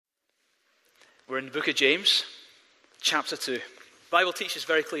We're in the book of James, chapter 2. The Bible teaches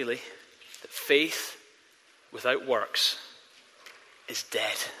very clearly that faith without works is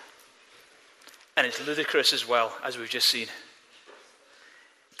dead. And it's ludicrous as well, as we've just seen.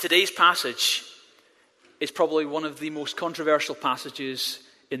 Today's passage is probably one of the most controversial passages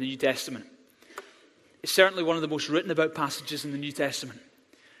in the New Testament. It's certainly one of the most written about passages in the New Testament.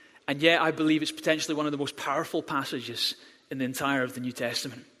 And yet I believe it's potentially one of the most powerful passages in the entire of the New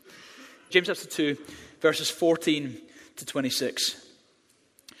Testament. James chapter 2, verses 14 to 26.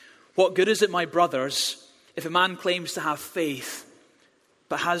 What good is it, my brothers, if a man claims to have faith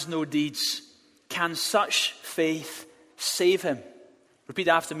but has no deeds? Can such faith save him? Repeat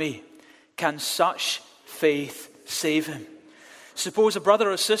after me. Can such faith save him? Suppose a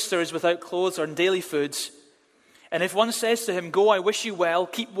brother or sister is without clothes or daily foods, and if one says to him, "Go, I wish you well,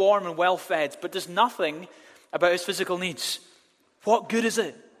 keep warm and well fed," but does nothing about his physical needs, what good is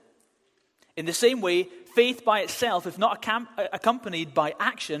it? In the same way, faith by itself, if not accompanied by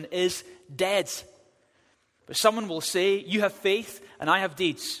action, is dead. But someone will say, "You have faith and I have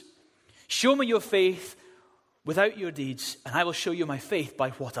deeds. Show me your faith without your deeds, and I will show you my faith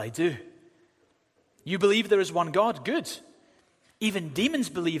by what I do." You believe there is one God? Good. Even demons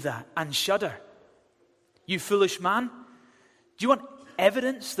believe that and shudder. You foolish man, do you want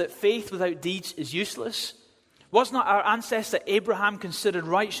evidence that faith without deeds is useless? Was not our ancestor Abraham considered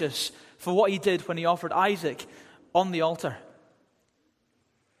righteous for what he did when he offered Isaac on the altar?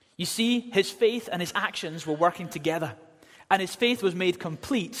 You see, his faith and his actions were working together, and his faith was made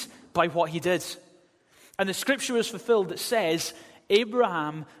complete by what he did. And the scripture is fulfilled that says,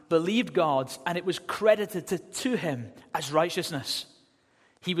 Abraham believed God, and it was credited to him as righteousness.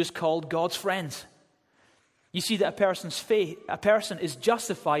 He was called God's friend. You see that a person is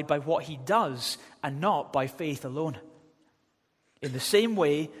justified by what he does and not by faith alone. In the same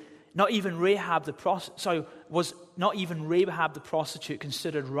way, not even Rahab the prostitute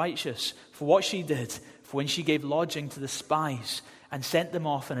considered righteous for what she did for when she gave lodging to the spies and sent them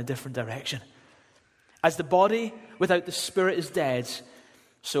off in a different direction. As the body without the spirit is dead,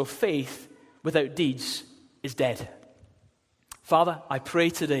 so faith without deeds is dead. Father, I pray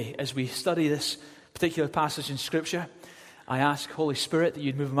today as we study this particular passage in Scripture, I ask, Holy Spirit, that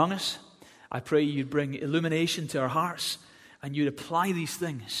you'd move among us. I pray you'd bring illumination to our hearts and you'd apply these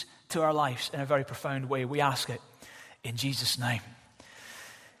things to our lives in a very profound way. We ask it in Jesus' name.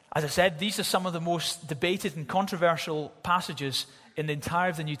 As I said, these are some of the most debated and controversial passages in the entire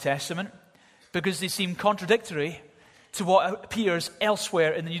of the New Testament because they seem contradictory to what appears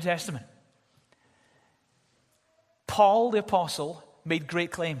elsewhere in the New Testament. Paul the Apostle made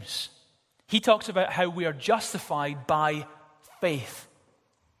great claims. He talks about how we are justified by faith.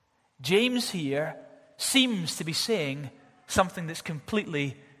 James here seems to be saying something that's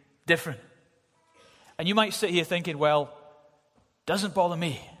completely different. And you might sit here thinking, well, doesn't bother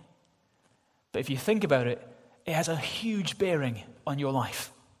me. But if you think about it, it has a huge bearing on your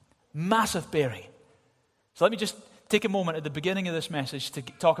life. Massive bearing. So let me just take a moment at the beginning of this message to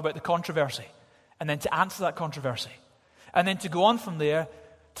talk about the controversy, and then to answer that controversy, and then to go on from there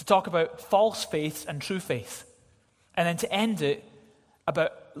to talk about false faiths and true faith, and then to end it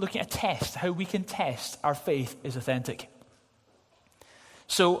about looking at a test, how we can test our faith is authentic.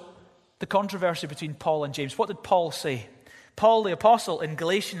 So, the controversy between Paul and James. What did Paul say? Paul the Apostle in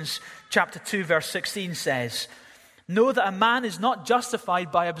Galatians chapter 2 verse 16 says, "Know that a man is not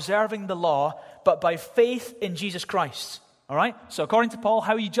justified by observing the law, but by faith in Jesus Christ." All right? So according to Paul,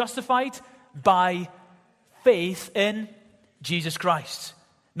 how are you justified? By faith in Jesus Christ,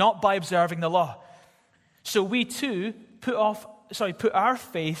 not by observing the law. So we too put our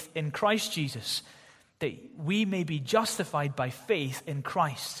faith in Christ Jesus, that we may be justified by faith in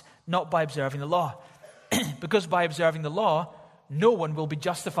Christ, not by observing the law. Because by observing the law, no one will be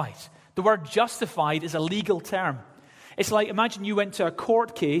justified. The word justified is a legal term. It's like, imagine you went to a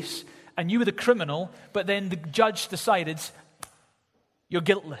court case and you were the criminal, but then the judge decided you're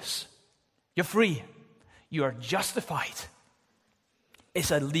guiltless. You're free. You are justified.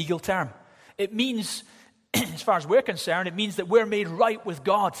 It's a legal term. It means, as far as we're concerned, it means that we're made right with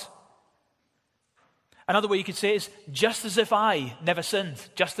God. Another way you could say is, just as if I never sinned,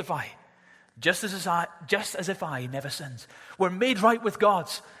 justify. Just as if I never sinned. We're made right with God.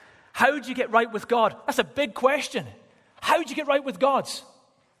 How do you get right with God? That's a big question. How do you get right with God?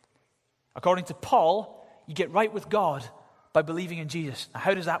 According to Paul, you get right with God by believing in Jesus. Now,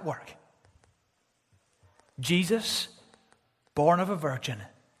 how does that work? Jesus, born of a virgin,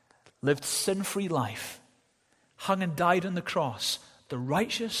 lived sin-free life, hung and died on the cross, the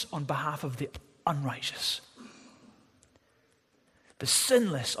righteous on behalf of the unrighteous. the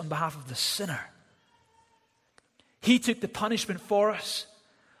sinless on behalf of the sinner. He took the punishment for us.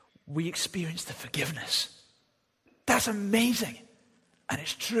 We experienced the forgiveness. That's amazing. And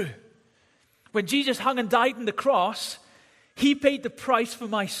it's true. When Jesus hung and died on the cross, he paid the price for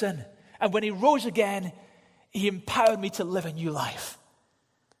my sin. And when he rose again, he empowered me to live a new life.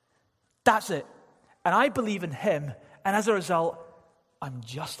 That's it. And I believe in him. And as a result, I'm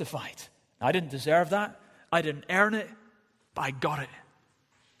justified. I didn't deserve that. I didn't earn it. But I got it.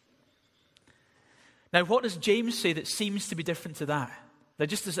 Now, what does James say that seems to be different to that? Now,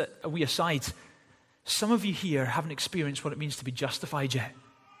 just as a wee aside, some of you here haven't experienced what it means to be justified yet.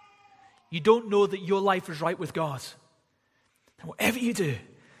 You don't know that your life is right with God. And whatever you do,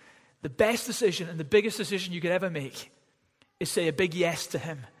 the best decision and the biggest decision you could ever make is say a big yes to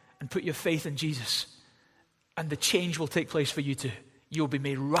him and put your faith in Jesus. And the change will take place for you too. You'll be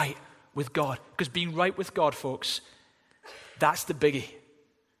made right with God. Because being right with God, folks, that's the biggie.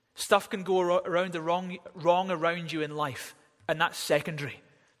 Stuff can go around the wrong around you in life, and that's secondary.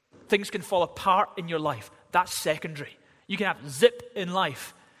 Things can fall apart in your life. That's secondary. You can have zip in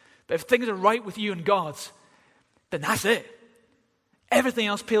life. But if things are right with you and God, then that's it. Everything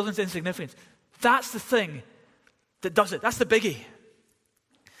else pales into insignificance. That's the thing that does it. That's the biggie.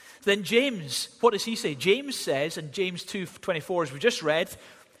 Then James, what does he say? James says in James 2:24, as we just read,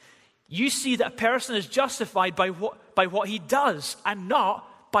 you see that a person is justified by what he does and not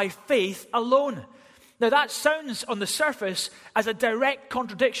by faith alone. Now that sounds on the surface as a direct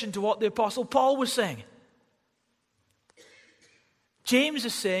contradiction to what the Apostle Paul was saying. James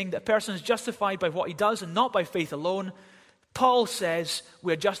is saying that a person is justified by what he does and not by faith alone. Paul says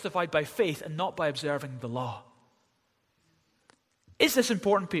we are justified by faith and not by observing the law. Is this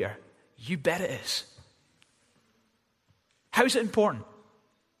important, Peter? You bet it is. How is it important?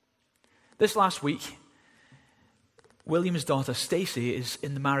 This last week, William's daughter, Stacey, is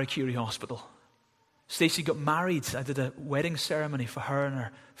in the Marie Curie Hospital. Stacey got married. I did a wedding ceremony for her and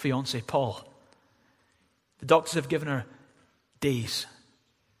her fiancé, Paul. The doctors have given her days,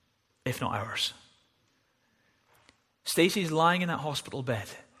 if not hours. Stacey's lying in that hospital bed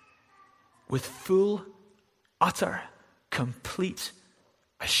with full, utter, complete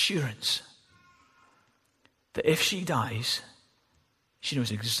assurance that if she dies, she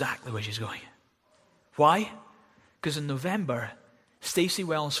knows exactly where she's going. Why? Because in November, Stacey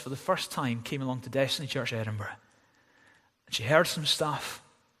Wells, for the first time, came along to Destiny Church Edinburgh. And she heard some stuff.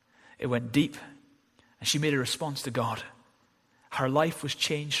 It went deep. And she made a response to God. Her life was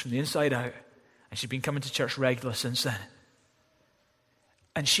changed from the inside out. And she's been coming to church regularly since then.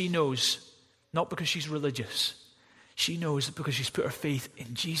 And she knows, not because she's religious, she knows that because she's put her faith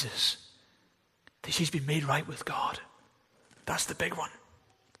in Jesus, that she's been made right with God. That's the big one.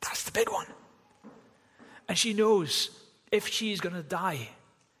 That's the big one. And she knows if she's going to die,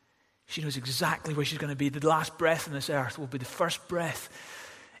 she knows exactly where she's going to be. The last breath on this earth will be the first breath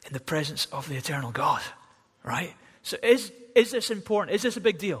in the presence of the eternal God. Right? So is this important? Is this a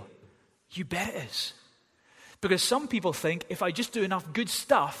big deal? You bet it is. Because some people think if I just do enough good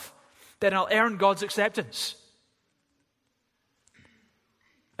stuff, then I'll earn God's acceptance.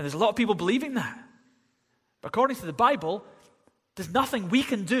 And there's a lot of people believing that. But according to the Bible, there's nothing we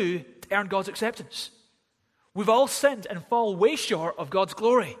can do to earn God's acceptance. We've all sinned and fall way short of God's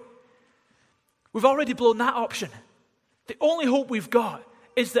glory. We've already blown that option. The only hope we've got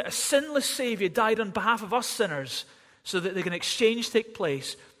is that a sinless Savior died on behalf of us sinners so that an exchange take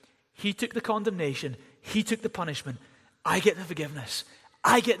place. He took the condemnation. He took the punishment. I get the forgiveness.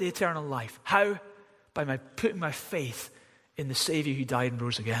 I get the eternal life. How? By putting my faith in the Savior who died and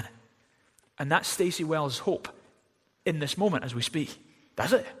rose again. And that's Stacey Wells' hope in this moment as we speak.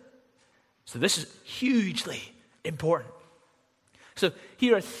 That's it. So this is hugely important. So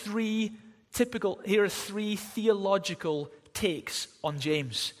here are three theological takes on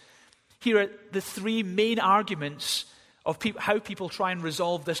James. Here are the three main arguments of how people try and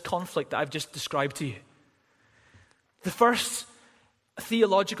resolve this conflict that I've just described to you. The first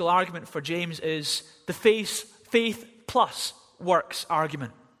theological argument for James is the faith plus works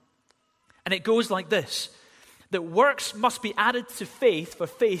argument. And it goes like this: that works must be added to faith for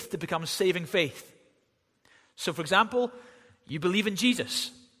faith to become saving faith. So, for example, you believe in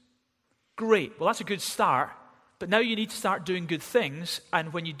Jesus. Great. Well, that's a good start. But now you need to start doing good things.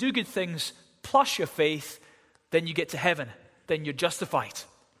 And when you do good things plus your faith, then you get to heaven. Then you're justified.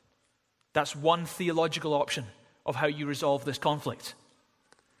 That's one theological option of how you resolve this conflict.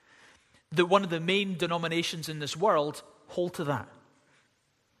 One of the main denominations in this world hold to that.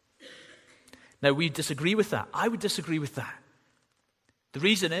 Now, we disagree with that. I would disagree with that. The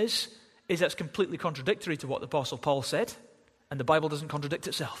reason is that's completely contradictory to what the Apostle Paul said. and the Bible doesn't contradict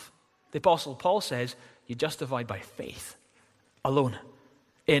itself. The Apostle Paul says, you're justified by faith alone,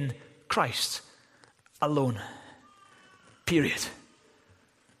 in Christ alone. Period.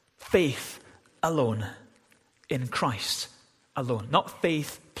 Faith alone, in Christ alone. Not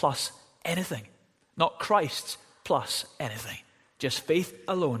faith plus anything. Not Christ plus anything. Just faith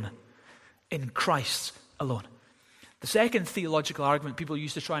alone, in Christ alone. The second theological argument people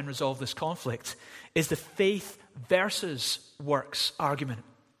use to try and resolve this conflict is the faith versus works argument.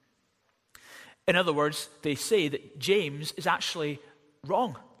 In other words, they say that James is actually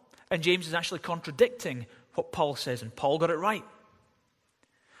wrong, and James is actually contradicting what Paul says, and Paul got it right.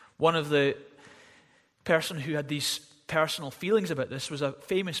 One of the person who had these personal feelings about this was a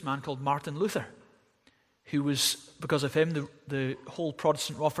famous man called Martin Luther, who was, because of him, the whole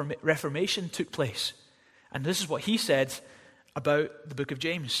Protestant Reformation took place. And this is what he said about the book of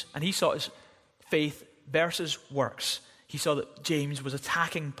James. And he saw it as faith versus works. He saw that James was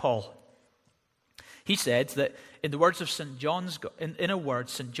attacking Paul. He said that in the words of St. John's, in a word,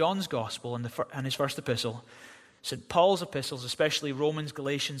 St. John's Gospel and his first epistle, St. Paul's epistles, especially Romans,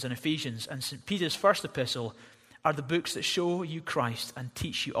 Galatians, and Ephesians, and St. Peter's first epistle, are the books that show you Christ and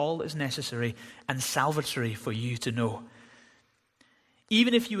teach you all that is necessary and salvatory for you to know.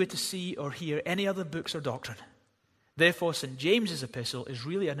 Even if you were to see or hear any other books or doctrine. Therefore, St. James's epistle is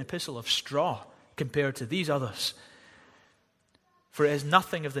really an epistle of straw compared to these others, for it has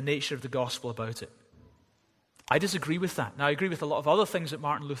nothing of the nature of the gospel about it. I disagree with that. Now, I agree with a lot of other things that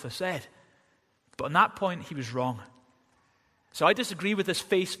Martin Luther said, but on that point, he was wrong. So I disagree with this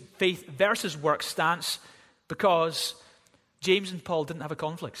faith versus work stance because James and Paul didn't have a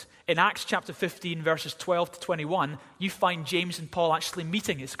conflict. In Acts chapter 15, verses 12 to 21, you find James and Paul actually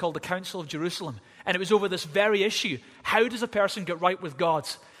meeting. It's called the Council of Jerusalem. And it was over this very issue. How does a person get right with God?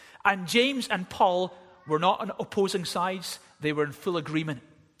 And James and Paul were not on opposing sides. They were in full agreement.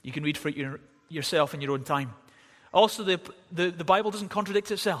 You can read for it yourself in your own time. Also, the Bible doesn't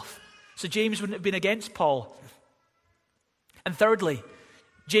contradict itself. So James wouldn't have been against Paul. And thirdly,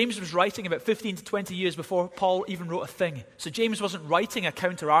 James was writing about 15 to 20 years before Paul even wrote a thing. So James wasn't writing a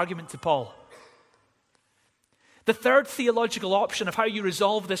counter-argument to Paul. The third theological option of how you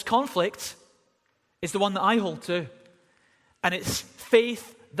resolve this conflict is the one that I hold to. And it's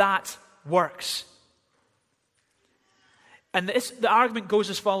faith that works. And the argument goes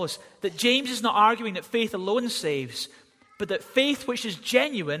as follows, that James is not arguing that faith alone saves, but that faith which is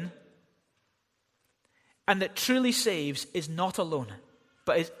genuine and that truly saves is not alone,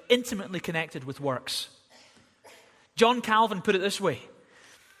 but is intimately connected with works. John Calvin put it this way.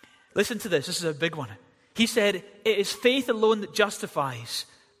 Listen to this. This is a big one. He said, it is faith alone that justifies,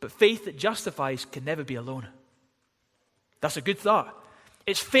 but faith that justifies can never be alone. That's a good thought.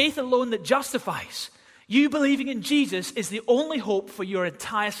 It's faith alone that justifies. You believing in Jesus is the only hope for your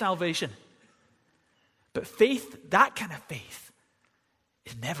entire salvation. But faith, that kind of faith,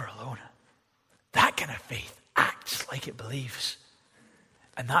 is never alone. That kind of faith acts like it believes.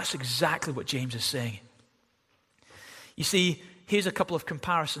 And that's exactly what James is saying. You see, here's a couple of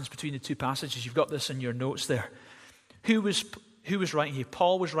comparisons between the two passages. You've got this in your notes there. Who was writing here?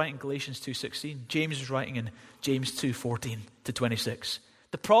 Paul was writing Galatians 2:16. James was writing in James 2:14 to 26.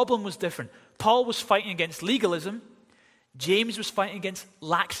 The problem was different. Paul was fighting against legalism. James was fighting against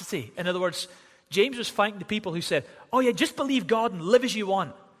laxity. In other words, James was fighting the people who said, oh yeah, just believe God and live as you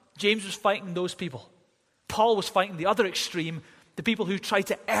want. James was fighting those people. Paul was fighting the other extreme, the people who try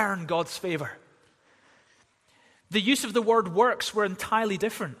to earn God's favor. The use of the word works were entirely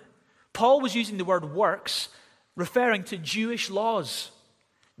different. Paul was using the word works referring to Jewish laws.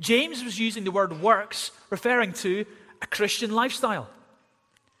 James was using the word works referring to a Christian lifestyle.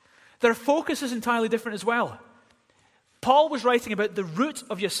 Their focus is entirely different as well. Paul was writing about the root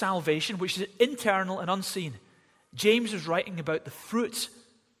of your salvation, which is internal and unseen. James was writing about the fruit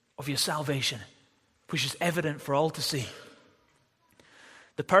of your salvation, which is evident for all to see.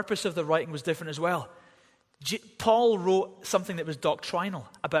 The purpose of the writing was different as well. Paul wrote something that was doctrinal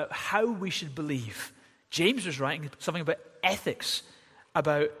about how we should believe. James was writing something about ethics,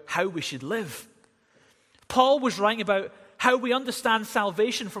 about how we should live. Paul was writing about how we understand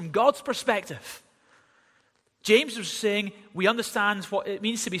salvation from God's perspective. James was saying we understand what it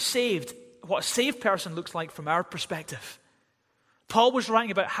means to be saved, what a saved person looks like from our perspective. Paul was writing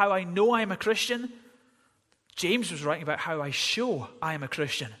about how I know I am a Christian. James was writing about how I show I am a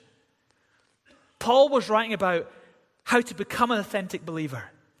Christian. Paul was writing about how to become an authentic believer.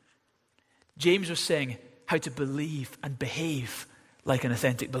 James was saying how to believe and behave like an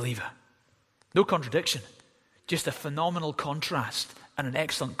authentic believer. No contradiction, just a phenomenal contrast and an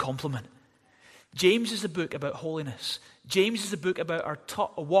excellent complement. James is a book about holiness. James is a book about our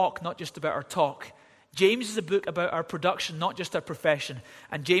walk, not just about our talk. James is a book about our production, not just our profession.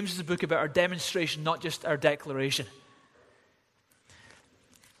 And James is a book about our demonstration, not just our declaration.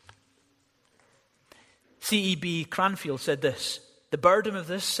 C.E.B. Cranfield said this: "The burden of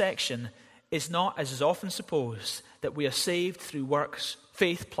this section is not, as is often supposed, that we are saved through works,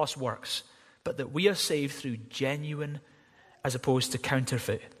 faith plus works, but that we are saved through genuine as opposed to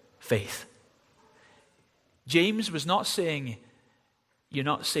counterfeit faith." James was not saying you're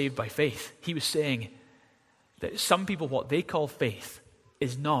not saved by faith. He was saying that some people, what they call faith,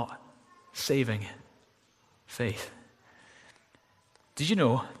 is not saving faith. Did you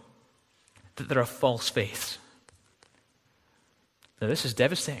know that there are false faiths? Now, this is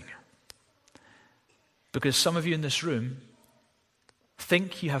devastating, because some of you in this room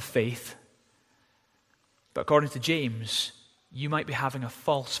think you have faith, but according to James, you might be having a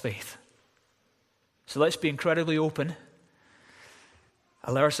false faith. So let's be incredibly open,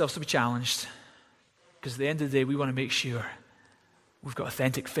 allow ourselves to be challenged, because at the end of the day, we want to make sure we've got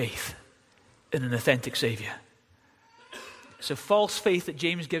authentic faith in an authentic Savior. So false faith that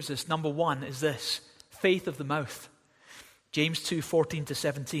James gives us, number one, is this: faith of the mouth. James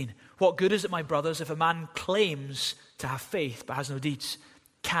 2:14-17. "What good is it, my brothers, if a man claims to have faith but has no deeds?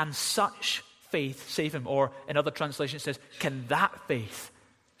 Can such faith save him?" Or in other translations it says, "Can that faith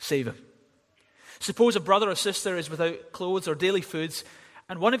save him?" Suppose a brother or sister is without clothes or daily foods,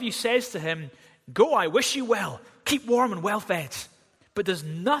 and one of you says to him, "Go, I wish you well, keep warm and well fed," but does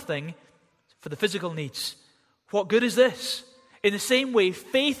nothing for the physical needs. What good is this? In the same way,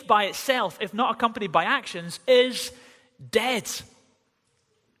 faith by itself, if not accompanied by actions, is dead.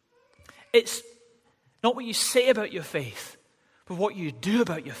 It's not what you say about your faith, but what you do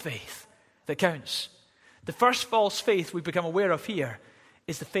about your faith that counts. The first false faith we become aware of here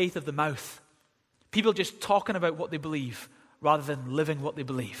is the faith of the mouth. People just talking about what they believe rather than living what they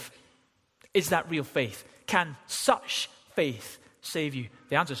believe. Is that real faith? Can such faith save you?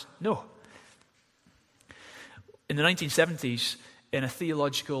 The answer is no. In the 1970s, in a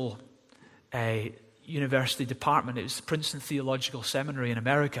theological university department, it was the Princeton Theological Seminary in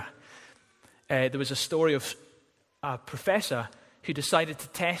America, there was a story of a professor who decided to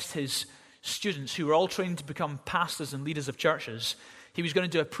test his students, who were all trained to become pastors and leaders of churches. He was going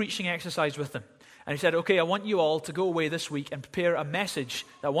to do a preaching exercise with them. And he said, "Okay, I want you all to go away this week and prepare a message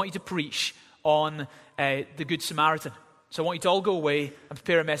that I want you to preach on the Good Samaritan. So I want you to all go away and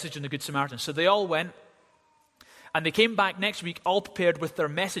prepare a message on the Good Samaritan." So they all went, and they came back next week all prepared with their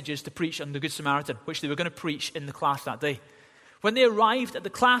messages to preach on the Good Samaritan, which they were going to preach in the class that day. When they arrived at the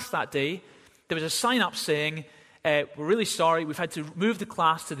class that day, there was a sign up saying, "We're really sorry, we've had to move the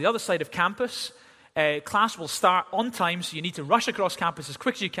class to the other side of campus. Class will start on time, so you need to rush across campus as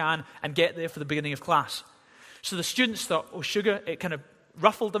quick as you can and get there for the beginning of class." So the students thought, "Oh, sugar," it kind of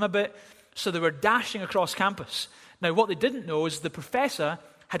ruffled them a bit, so they were dashing across campus. Now, what they didn't know is the professor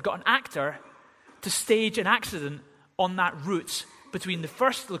had got an actor to stage an accident on that route between the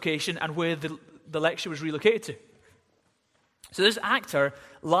first location and where the lecture was relocated to. So this actor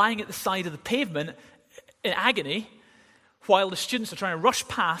lying at the side of the pavement in agony while the students are trying to rush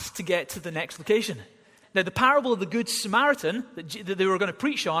past to get to the next location. Now, the parable of the Good Samaritan that they were going to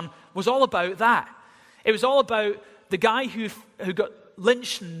preach on was all about that. It was all about the guy who got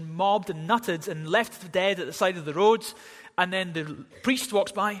lynched and mobbed and nutted and left for dead at the side of the roads, and then the priest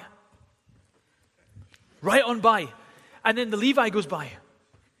walks by, right on by, and then the Levi goes by,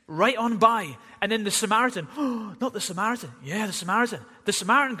 right on by, and then the Samaritan, "Oh, not the Samaritan." "Yeah, the Samaritan." The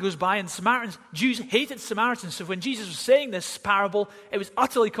Samaritan goes by, and Jews hated Samaritans, so when Jesus was saying this parable, it was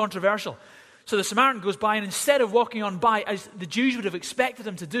utterly controversial. So the Samaritan goes by, and instead of walking on by, as the Jews would have expected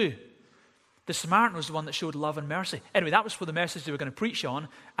him to do, the Samaritan was the one that showed love and mercy. Anyway, that was for the message they were going to preach on,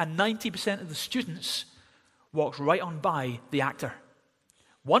 and 90% of the students walked right on by the actor.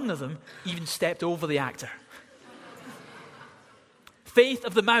 One of them even stepped over the actor. Faith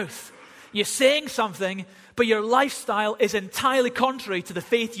of the mouth. You're saying something, but your lifestyle is entirely contrary to the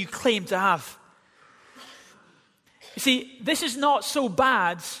faith you claim to have. You see, this is not so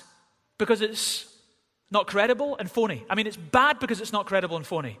bad because it's not credible and phony. I mean, it's bad because it's not credible and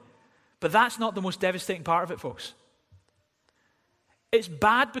phony. But that's not the most devastating part of it, folks. It's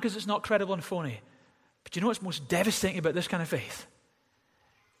bad because it's not credible and phony. But you know what's most devastating about this kind of faith?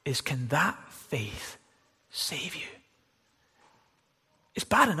 Is, can that faith save you? It's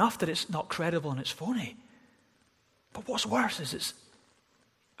bad enough that it's not credible and it's phony. But what's worse is it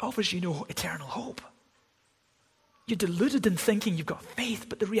offers you no eternal hope. You're deluded in thinking you've got faith,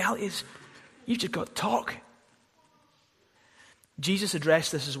 but the reality is you've just got talk. Jesus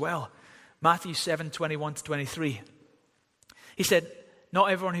addressed this as well Matthew 7:21-23. He said, "Not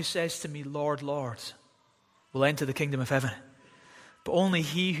everyone who says to me, 'Lord, Lord,' will enter the kingdom of heaven, but only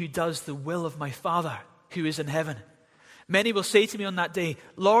he who does the will of my Father who is in heaven. Many will say to me on that day,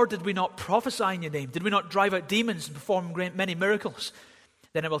 'Lord, did we not prophesy in your name? Did we not drive out demons and perform many miracles?'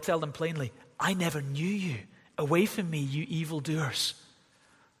 Then I will tell them plainly, 'I never knew you. Away from me, you evildoers.'"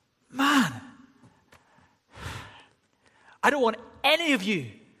 Man, I don't want any of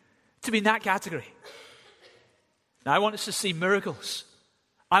you to be in that category. Now, I want us to see miracles.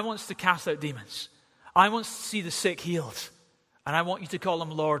 I want us to cast out demons. I want us to see the sick healed. And I want you to call him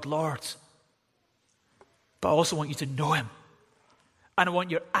Lord, Lord. But I also want you to know him. And I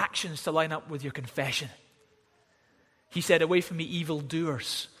want your actions to line up with your confession. He said, "Away from me,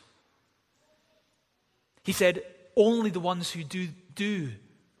 evildoers." He said, "Only the ones who do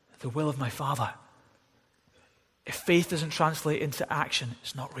the will of my Father." If faith doesn't translate into action,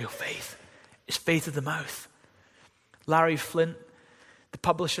 it's not real faith. It's faith of the mouth. Larry Flint, the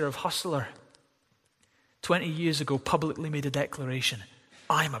publisher of Hustler, 20 years ago publicly made a declaration,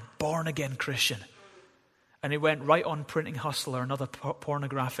 "I'm a born-again Christian." And he went right on printing Hustler and other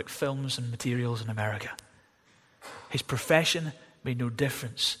pornographic films and materials in America. His profession made no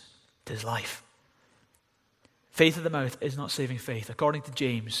difference to his life. Faith of the mouth is not saving faith. According to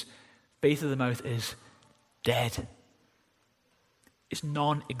James, faith of the mouth is dead. It's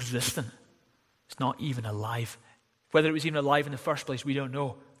non-existent. It's not even alive. Whether it was even alive in the first place, we don't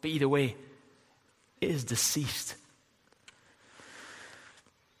know. But either way, it is deceased.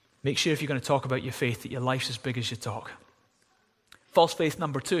 Make sure if you're going to talk about your faith that your life's as big as you talk. False faith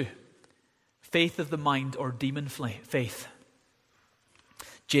number 2. Faith of the mind or demon faith.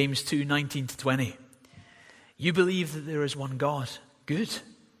 James 2:19-20. You believe that there is one God. Good.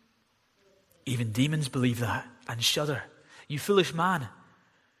 Even demons believe that and shudder. You foolish man.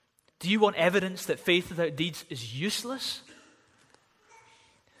 Do you want evidence that faith without deeds is useless?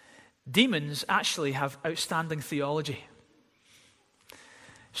 Demons actually have outstanding theology.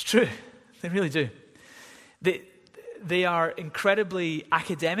 It's true. They really do. They are incredibly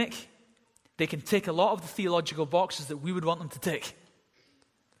academic. They can tick a lot of the theological boxes that we would want them to tick.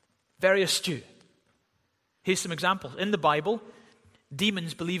 Very astute. Here's some examples. In the Bible,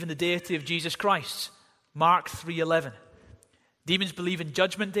 demons believe in the deity of Jesus Christ. Mark 3:11. Demons believe in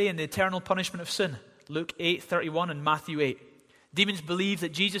Judgment Day and the eternal punishment of sin. Luke 8:31 and Matthew 8. Demons believe that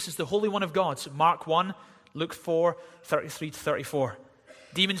Jesus is the Holy One of God. So Mark 1, Luke 4:33-34.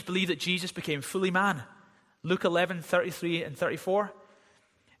 Demons believe that Jesus became fully man. Luke 11:33 and 34.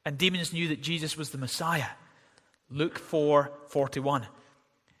 And demons knew that Jesus was the Messiah. Luke 4:41.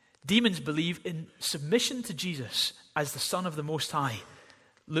 Demons believe in submission to Jesus as the Son of the Most High.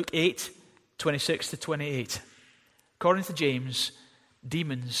 Luke 8:26-28. According to James,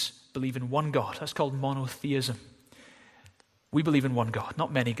 demons believe in one God. That's called monotheism. We believe in one God,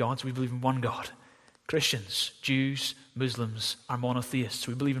 not many gods. We believe in one God. Christians, Jews, Muslims are monotheists.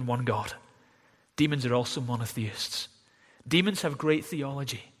 We believe in one God. Demons are also monotheists. Demons have great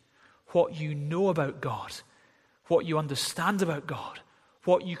theology. What you know about God, what you understand about God,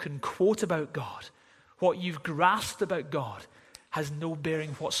 what you can quote about God, what you've grasped about God has no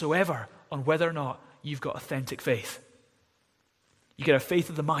bearing whatsoever on whether or not you've got authentic faith. You get a faith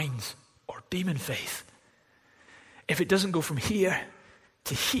of the mind or demon faith. If it doesn't go from here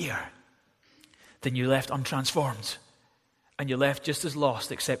to here, then you're left untransformed. And you're left just as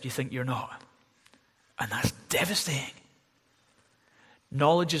lost, except you think you're not. And that's devastating.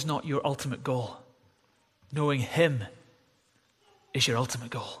 Knowledge is not your ultimate goal. Knowing Him is your ultimate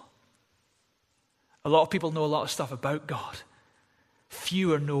goal. A lot of people know a lot of stuff about God.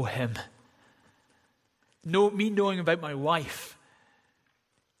 Fewer know Him. Me knowing about my wife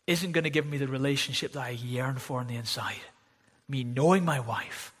isn't going to give me the relationship that I yearn for on the inside. Me knowing my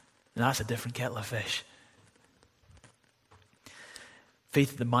wife, that's a different kettle of fish.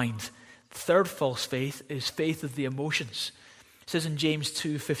 Faith of the mind. The third false faith is faith of the emotions. It says in James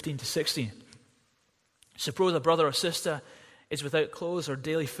 2:15-16, suppose a brother or sister is without clothes or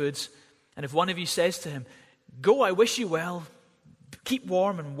daily foods, and if one of you says to him, "Go, I wish you well, keep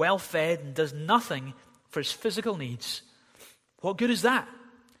warm and well fed," and does nothing for his physical needs, what good is that?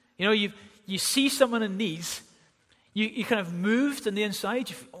 You know, you see someone in need, you kind of moved on the inside,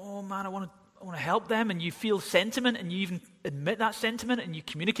 you feel, oh man, I want to help them, and you feel sentiment, and you even admit that sentiment, and you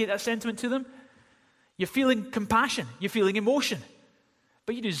communicate that sentiment to them. You're feeling compassion, you're feeling emotion,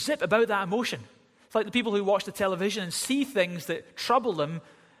 but you just zip about that emotion. It's like the people who watch the television and see things that trouble them,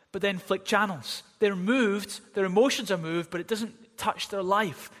 but then flick channels. They're moved, their emotions are moved, but it doesn't touch their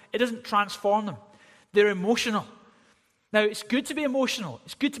life. It doesn't transform them. They're emotional. Now, it's good to be emotional.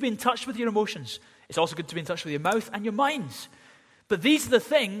 It's good to be in touch with your emotions. It's also good to be in touch with your mouth and your minds. But these are the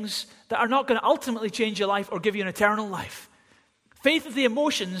things that are not going to ultimately change your life or give you an eternal life. Faith of the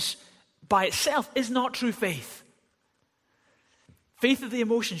emotions by itself is not true faith. Faith of the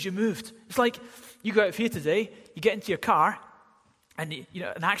emotions, you moved. It's like you go out of here today, you get into your car, and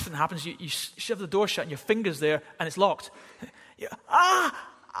an accident happens, you shove the door shut and your finger's there and it's locked. Your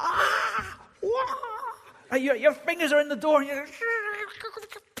fingers are in the door. And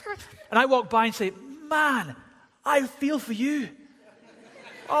I walk by and say, man, I feel for you.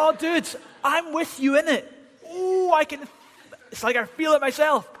 Oh, dude, I'm with you in it. Oh, it's like I feel it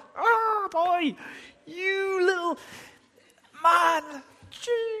myself. Oh, boy, you little man.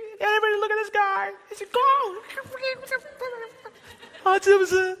 Everybody look at this guy. He's a go.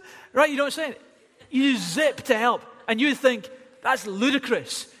 Right, you know what I'm saying? You zip to help. And you think, that's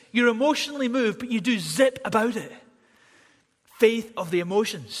ludicrous. You're emotionally moved, but you do zip about it. Faith of the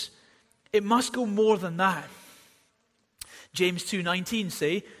emotions. It must go more than that. James 2:19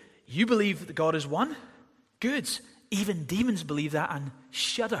 say, you believe that God is one? Good. Even demons believe that and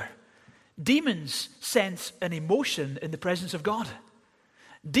shudder. Demons sense an emotion in the presence of God.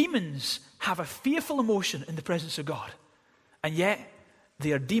 Demons have a fearful emotion in the presence of God. And yet,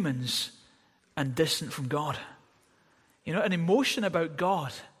 they are demons and distant from God. An emotion about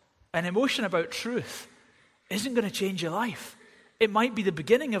God, an emotion about truth, isn't going to change your life. It might be the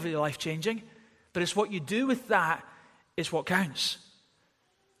beginning of your life changing, but it's what you do with that is what counts.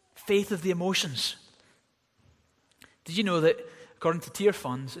 Faith of the emotions. Did you know that, according to Tier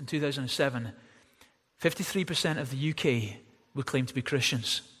Funds in 2007, 53% of the UK would claim to be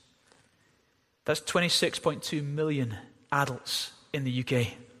Christians? That's 26.2 million adults in the UK.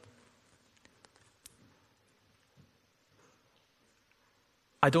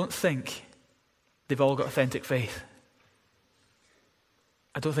 I don't think they've all got authentic faith.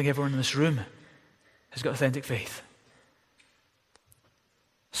 I don't think everyone in this room has got authentic faith.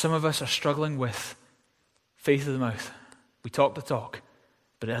 Some of us are struggling with faith of the mouth. We talk the talk,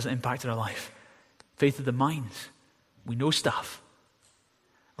 but it hasn't impacted our life. Faith of the mind. We know stuff.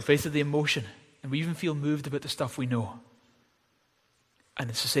 Or faith of the emotion, and we even feel moved about the stuff we know. And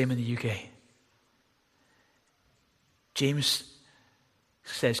it's the same in the UK. James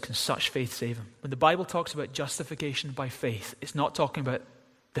says, can such faith save him? When the Bible talks about justification by faith, it's not talking about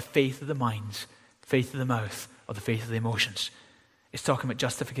the faith of the mind, faith of the mouth, or the faith of the emotions. It's talking about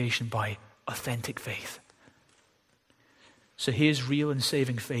justification by authentic faith. So here's real and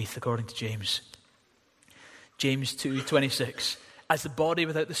saving faith according to James. James 2:26. As the body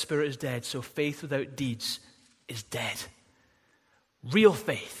without the spirit is dead, so faith without deeds is dead. Real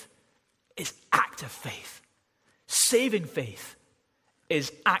faith is active faith. Saving faith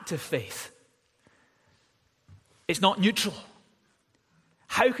is active faith. It's not neutral.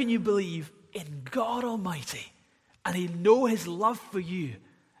 How can you believe in God Almighty and He know His love for you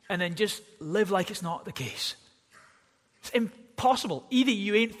and then just live like it's not the case? It's impossible. Either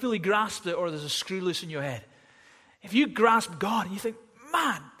you ain't fully grasped it or there's a screw loose in your head. If you grasp God and you think,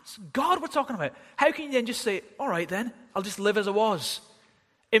 man, it's God we're talking about, how can you then just say, all right then, I'll just live as I was?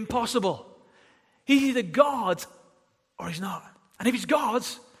 Impossible. He's either God or He's not. And if He's God,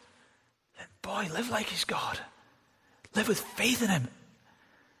 then boy, live like He's God. Live with faith in Him.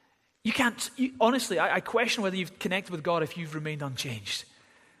 You can't, honestly, I question whether you've connected with God if you've remained unchanged.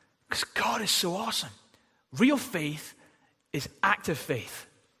 Because God is so awesome. Real faith is active faith.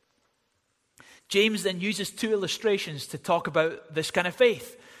 James then uses two illustrations to talk about this kind of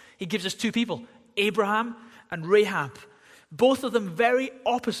faith. He gives us two people, Abraham and Rahab. Both of them very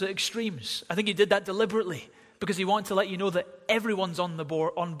opposite extremes. I think he did that deliberately because he wanted to let you know that everyone's on the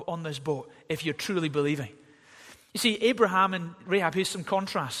board, on this boat if you're truly believing. You see, Abraham and Rahab, here's some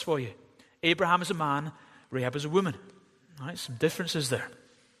contrasts for you. Abraham is a man, Rahab is a woman. All right, some differences there.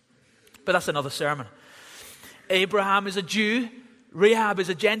 But that's another sermon. Abraham is a Jew, Rahab is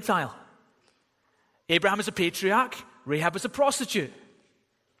a Gentile. Abraham is a patriarch, Rahab is a prostitute.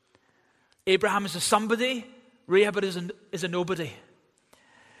 Abraham is a somebody, Rahab is a nobody.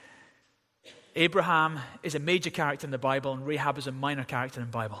 Abraham is a major character in the Bible and Rahab is a minor character in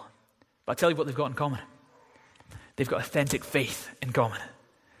the Bible. But I'll tell you what they've got in common. They've got authentic faith in common.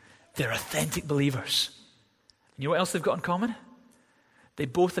 They're authentic believers. And you know what else they've got in common? They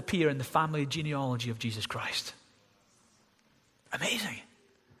both appear in the family genealogy of Jesus Christ. Amazing.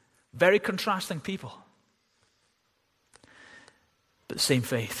 Very contrasting people. But same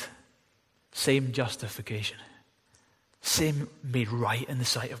faith. Same justification. Same made right in the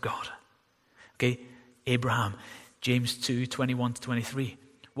sight of God. Okay, Abraham, James 2:21-23.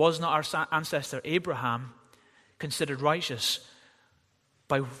 Was not our ancestor Abraham considered righteous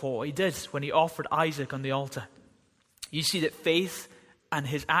by what he did when he offered Isaac on the altar. You see that faith and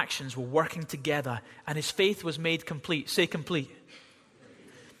his actions were working together, and his faith was made complete. Say complete.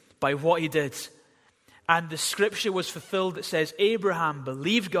 By what he did. And the scripture was fulfilled that says, Abraham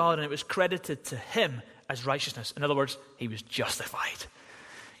believed God and it was credited to him as righteousness. In other words, he was justified.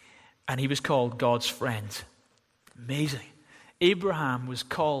 And he was called God's friend. Amazing. Abraham was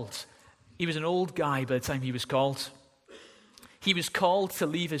called. He was an old guy by the time he was called. He was called to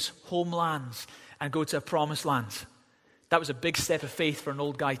leave his homelands and go to a promised land. That was a big step of faith for an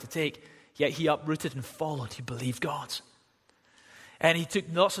old guy to take. Yet he uprooted and followed. He believed God. And he took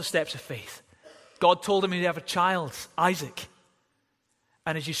lots of steps of faith. God told him he'd have a child, Isaac.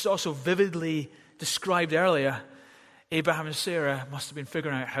 And as you saw so vividly described earlier, Abraham and Sarah must have been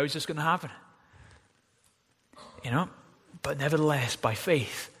figuring out, how is this going to happen? But nevertheless, by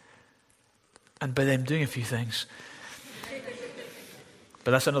faith, and by them doing a few things.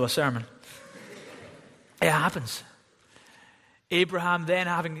 But that's another sermon. It happens. Abraham then,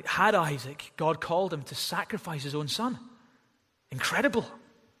 having had Isaac, God called him to sacrifice his own son. Incredible.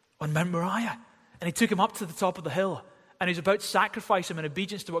 On Mount Moriah. And he took him up to the top of the hill. And he was about to sacrifice him in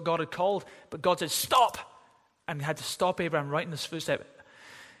obedience to what God had called. But God said, stop! And he had to stop Abraham right in his footstep.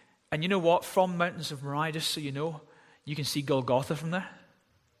 And you know what? From mountains of Moriah, just so you know, you can see Golgotha from there.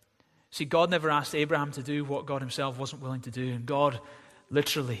 See, God never asked Abraham to do what God himself wasn't willing to do. And God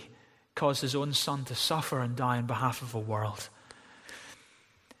literally caused his own son to suffer and die on behalf of a world.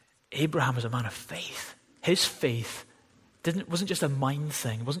 Abraham was a man of faith. His faith wasn't just a mind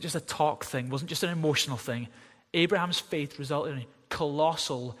thing, wasn't just a talk thing, wasn't just an emotional thing. Abraham's faith resulted in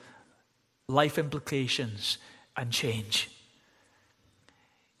colossal life implications and change.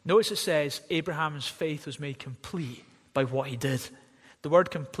 Notice it says Abraham's faith was made complete by what he did. The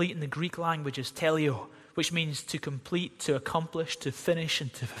word complete in the Greek language is telio, which means to complete, to accomplish, to finish,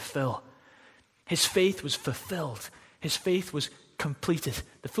 and to fulfill. His faith was fulfilled. His faith was completed.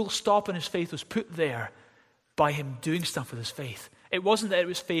 The full stop in his faith was put there by him doing stuff with his faith. It wasn't that it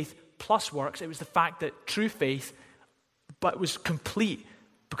was faith plus works. It was the fact that true faith, but was complete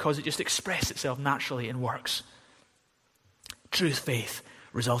because it just expressed itself naturally in works. True faith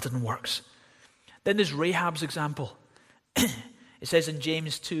resulted in works. Then there's Rahab's example. It says in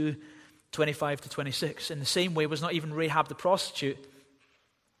James 2:25-26, in the same way was not even Rahab the prostitute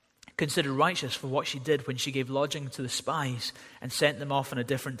considered righteous for what she did when she gave lodging to the spies and sent them off in a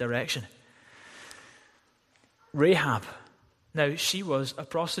different direction. Rahab, now she was a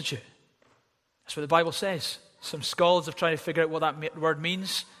prostitute. That's what the Bible says. Some scholars have tried to figure out what that word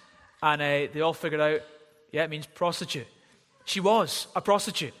means, and they all figured out, it means prostitute. She was a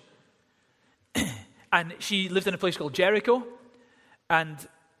prostitute. And she lived in a place called Jericho, and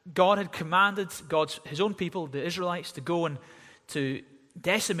God had commanded his own people, the Israelites, to go and to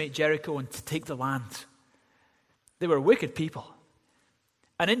decimate Jericho and to take the land. They were wicked people.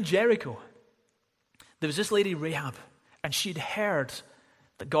 And in Jericho, there was this lady Rahab, and she'd heard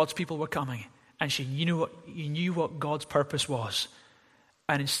that God's people were coming, and she knew what God's purpose was.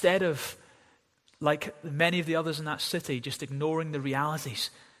 And instead of, like many of the others in that city, just ignoring the realities,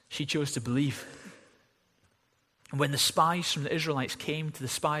 she chose to believe. And when the spies from the Israelites came to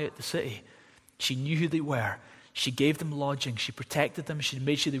spy out the city, she knew who they were. She gave them lodging. She protected them. She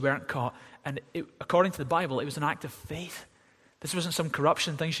made sure they weren't caught. And according to the Bible, it was an act of faith. This wasn't some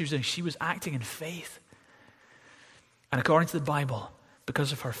corruption thing she was doing. She was acting in faith. And according to the Bible,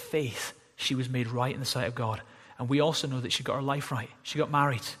 because of her faith, she was made right in the sight of God. And we also know that she got her life right. She got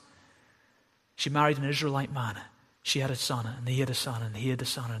married. She married an Israelite man. She had a son, and he had a son, and he had a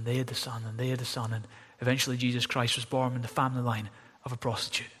son, and they had a son, and they had a son. And eventually Jesus Christ was born in the family line of a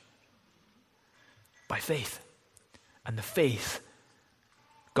prostitute. By faith. And the faith,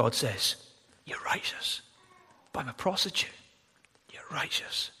 God says, you're righteous. But I'm a prostitute. You're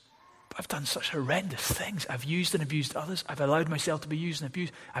righteous. But I've done such horrendous things. I've used and abused others. I've allowed myself to be used and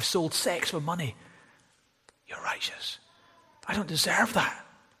abused. I've sold sex for money. You're righteous. I don't deserve that.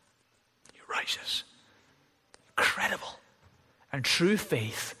 You're righteous. Incredible. And true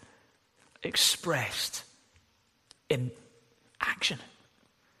faith expressed in action.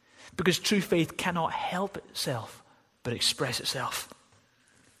 Because true faith cannot help itself but express itself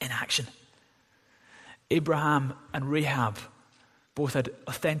in action. Abraham and Rahab both had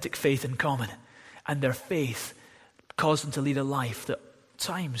authentic faith in common, and their faith caused them to lead a life that at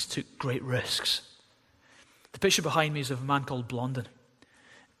times took great risks. The picture behind me is of a man called Blondin.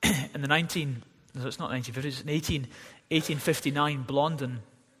 In the 1859, Blondin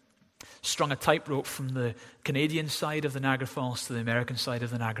strung a tightrope from the Canadian side of the Niagara Falls to the American side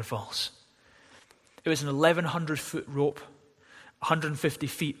of the Niagara Falls. It was an 1,100-foot rope, 150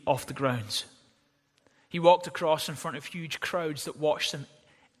 feet off the ground. He walked across in front of huge crowds that watched him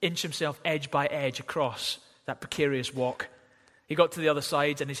inch himself edge by edge across that precarious walk. He got to the other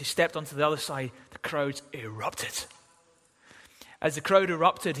side, and as he stepped onto the other side, the crowds erupted. As the crowd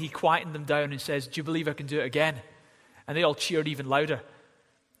erupted, he quietened them down and says, "Do you believe I can do it again?" And they all cheered even louder.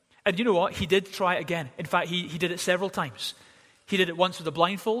 And you know what? He did try it again. In fact, he did it several times. He did it once with a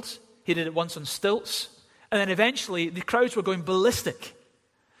blindfold. He did it once on stilts. And then eventually, the crowds were going ballistic.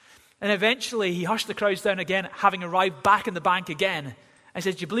 And eventually, he hushed the crowds down again, having arrived back in the bank again, and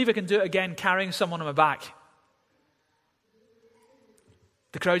says, "Do you believe I can do it again, carrying someone on my back?"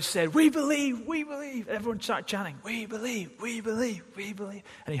 The crowd said, "We believe, we believe." Everyone started chanting, "We believe, we believe, we believe."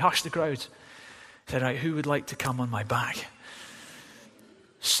 And he hushed the crowd. He said, "Right, who would like to come on my back?"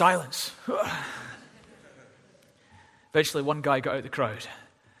 Silence. Eventually, one guy got out of the crowd.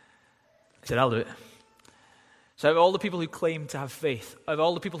 He said, "I'll do it." So out of all the people who claimed to have faith, out of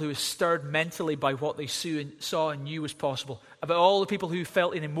all the people who were stirred mentally by what they saw and knew was possible, about all the people who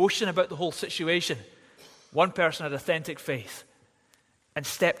felt an emotion about the whole situation, one person had authentic faith and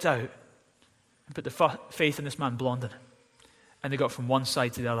stepped out and put the faith in this man Blondin. And they got from one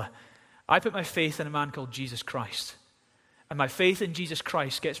side to the other. I put my faith in a man called Jesus Christ. And my faith in Jesus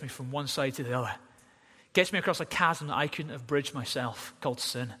Christ gets me from one side to the other. Gets me across a chasm that I couldn't have bridged myself, called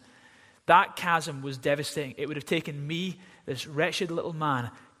sin. That chasm was devastating. It would have taken me, this wretched little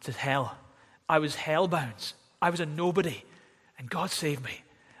man, to hell. I was hellbound. I was a nobody. And God saved me.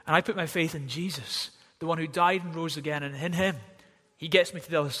 And I put my faith in Jesus, the one who died and rose again. And in him, he gets me to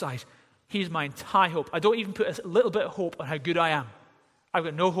the other side. He's my entire hope. I don't even put a little bit of hope on how good I am. I've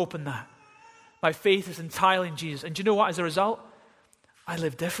got no hope in that. My faith is entirely in Jesus. And do you know what? As a result, I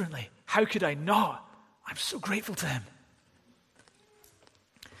live differently. How could I not? I'm so grateful to him.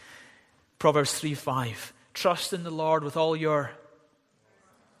 Proverbs 3:5. Trust in the Lord with all your.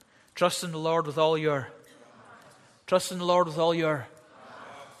 Trust in the Lord with all your. Trust in the Lord with all your.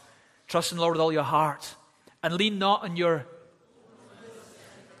 Trust in the Lord with all your heart. And lean not on your.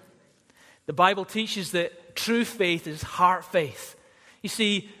 The Bible teaches that true faith is heart faith. You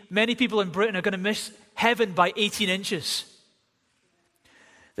see, many people in Britain are going to miss heaven by 18 inches.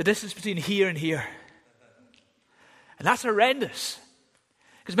 The distance between here and here. And that's horrendous.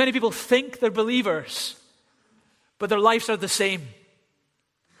 Because many people think they're believers, but their lives are the same.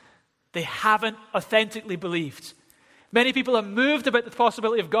 They haven't authentically believed. Many people are moved about the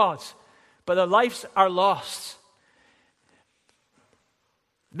possibility of God, but their lives are lost.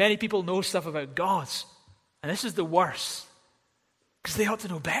 Many people know stuff about God, and this is the worst, because they ought to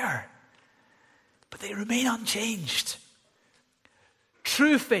know better, but they remain unchanged.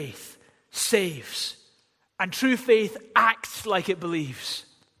 True faith saves, and true faith acts like it believes.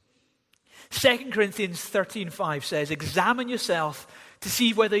 2 Corinthians 13:5 says, "Examine yourself to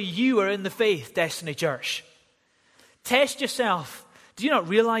see whether you are in the faith, Destiny Church. Test yourself. Do you not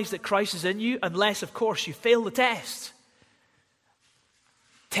realize that Christ is in you? Unless, of course, you fail the test.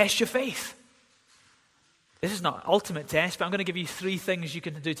 Test your faith." This is not an ultimate test, but I'm going to give you 3 things you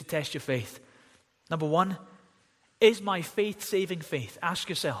can do to test your faith. Number 1, is my faith saving faith? Ask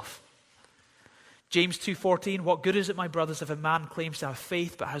yourself. James 2:14, "What good is it, my brothers, if a man claims to have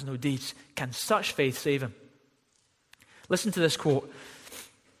faith but has no deeds? Can such faith save him?" Listen to this quote.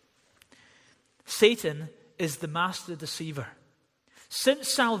 Satan is the master deceiver. Since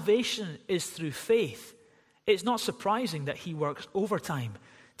salvation is through faith, it's not surprising that he works overtime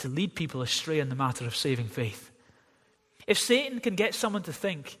to lead people astray in the matter of saving faith. If Satan can get someone to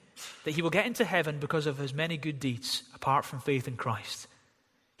think that he will get into heaven because of his many good deeds apart from faith in Christ,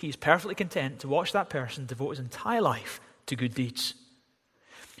 he is perfectly content to watch that person devote his entire life to good deeds.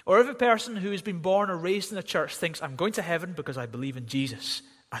 Or if a person who has been born or raised in the church thinks, "I'm going to heaven because I believe in Jesus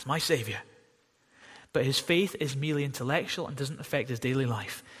as my Savior," but his faith is merely intellectual and doesn't affect his daily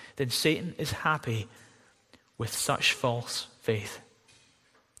life, then Satan is happy with such false faith.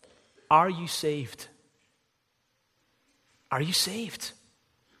 Are you saved? Are you saved?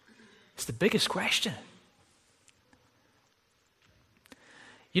 It's the biggest question.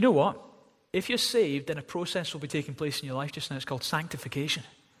 You know what? If you're saved, then a process will be taking place in your life just now. It's called sanctification.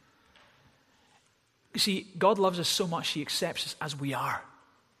 You see, God loves us so much, he accepts us as we are.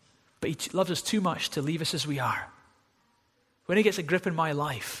 But he loves us too much to leave us as we are. When he gets a grip in my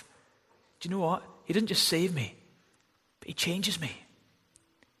life, do you know what? He didn't just save me, but he changes me.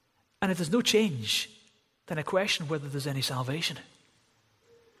 And if there's no change, then I question whether there's any salvation.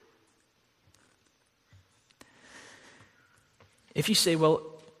 If you say, "Well,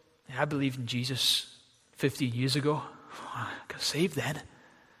 I believed in Jesus 15 years ago. I got saved then."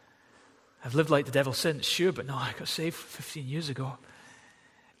 I've lived like the devil since, sure, but no, I got saved 15 years ago.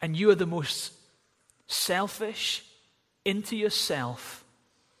 And you are the most selfish, into yourself,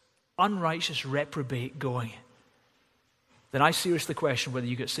 unrighteous reprobate going, then I seriously question whether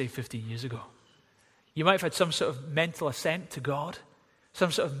you got saved 15 years ago. You might have had some sort of mental assent to God,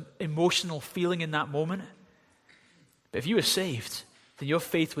 some sort of emotional feeling in that moment. But if you were saved, then your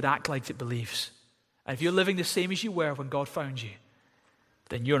faith would act like it believes. And if you're living the same as you were when God found you,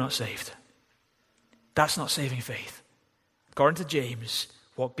 then you're not saved. That's not saving faith. According to James,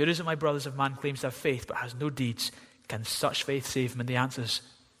 what good is it, my brothers, if man claims to have faith but has no deeds? Can such faith save him? And the answer is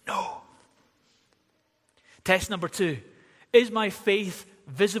no. Test number 2. Is my faith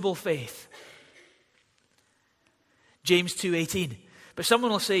visible faith? James 2:18. But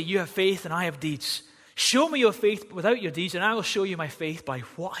someone will say, you have faith and I have deeds. Show me your faith without your deeds, and I will show you my faith by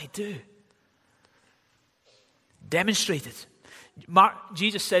what I do. Demonstrate it.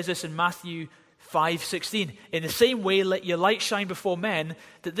 Jesus says this in Matthew 5:16. In the same way, let your light shine before men,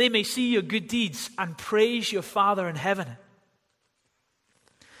 that they may see your good deeds and praise your Father in heaven.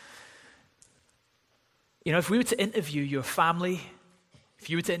 You know, if we were to interview your family, if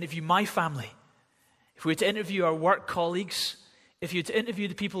you were to interview my family, if we were to interview our work colleagues, if you were to interview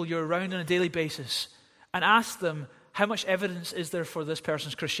the people you're around on a daily basis and ask them how much evidence is there for this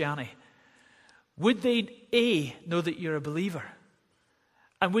person's Christianity, would they, A, know that you're a believer?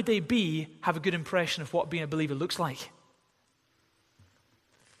 And would they, B, have a good impression of what being a believer looks like?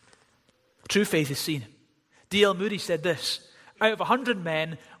 True faith is seen. D.L. Moody said this: out of 100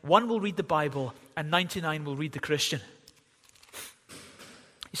 men, 1 will read the Bible and 99 will read the Christian.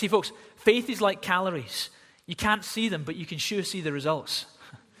 You see, folks, faith is like calories. You can't see them, but you can sure see the results.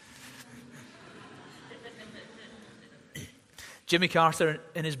 Jimmy Carter,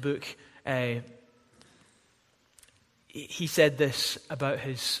 in his book, he said this about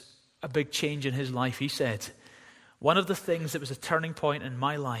a big change in his life. He said, one of the things that was a turning point in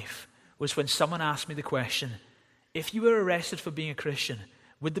my life was when someone asked me the question, if you were arrested for being a Christian,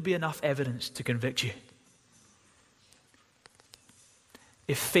 would there be enough evidence to convict you?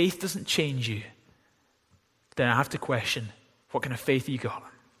 If faith doesn't change you, then I have to question, what kind of faith you got?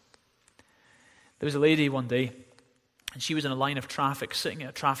 There was a lady one day, and she was in a line of traffic, sitting at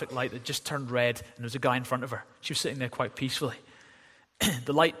a traffic light that just turned red, and there was a guy in front of her. She was sitting there quite peacefully.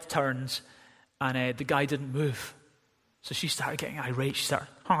 The light turned, and the guy didn't move. So she started getting irate. She started,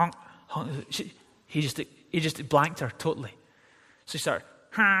 honk, honk. He just blanked her totally. So she started,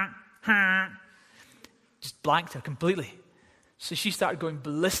 honk, honk. Just blanked her completely. So she started going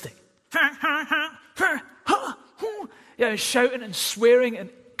ballistic. Yeah, shouting and swearing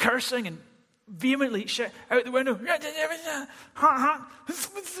and cursing and vehemently out the window.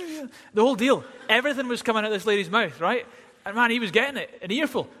 The whole deal. Everything was coming out of this lady's mouth, right? And man, he was getting it, an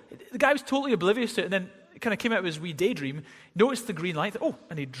earful. The guy was totally oblivious to it, and then it kind of came out of his wee daydream, noticed the green light,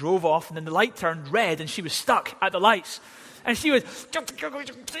 and he drove off, and then the light turned red, and she was stuck at the lights. And she was... and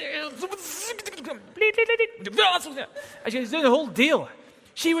she was doing the whole deal.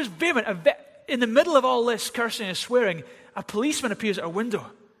 She was vehement. In the middle of all this cursing and swearing, a policeman appears at her window.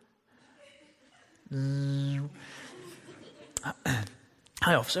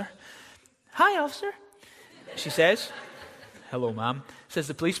 Hi, officer. Hi, officer. She says, hello, ma'am, says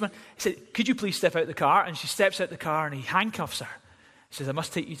the policeman. He said, could you please step out the car? And she steps out the car and he handcuffs her. He says, I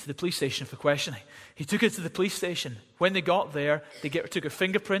must take you to the police station for questioning. He took her to the police station. When they got there, they took her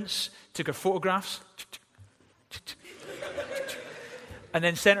fingerprints, took her photographs, and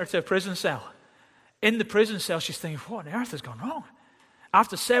then sent her to a prison cell. In the prison cell, she's thinking, what on earth has gone wrong?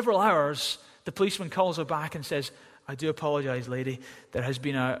 After several hours, the policeman calls her back and says, I do apologize, lady. There has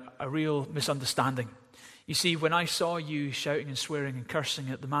been a real misunderstanding. You see, when I saw you shouting and swearing and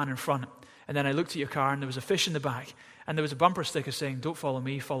cursing at the man in front, and then I looked at your car and there was a fish in the back, and there was a bumper sticker saying, don't follow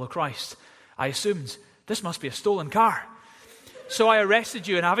me, follow Christ, I assumed this must be a stolen car. So I arrested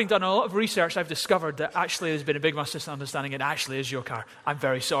you, and having done a lot of research, I've discovered that actually there's been a big misunderstanding. It actually is your car. I'm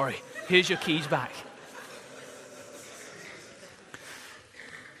very sorry. Here's your keys back.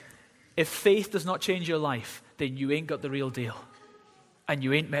 If faith does not change your life, then you ain't got the real deal. And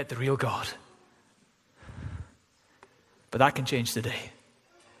you ain't met the real God. But that can change today.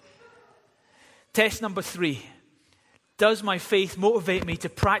 Test number 3. Does my faith motivate me to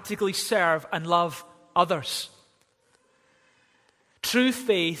practically serve and love others? True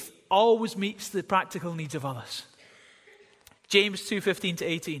faith always meets the practical needs of others. James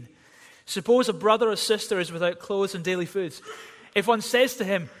 2:15-18. Suppose a brother or sister is without clothes and daily foods. If one says to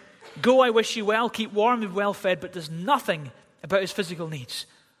him, go, I wish you well, keep warm and well fed, but does nothing about his physical needs,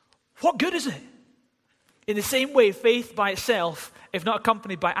 what good is it? In the same way, faith by itself, if not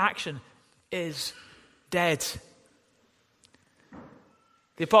accompanied by action, is dead.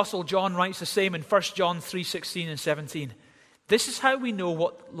 The Apostle John writes the same in 1 John 3:16 and 17. This is how we know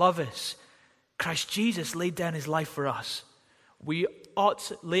what love is. Christ Jesus laid down his life for us. We ought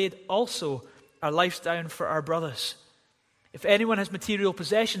to lay also our lives down for our brothers. If anyone has material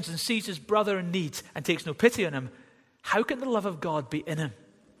possessions and sees his brother in need and takes no pity on him, how can the love of God be in him?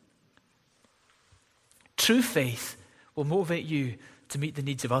 True faith will motivate you to meet the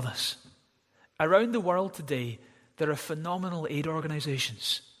needs of others. Around the world today, there are phenomenal aid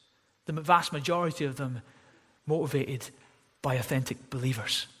organizations, the vast majority of them motivated by authentic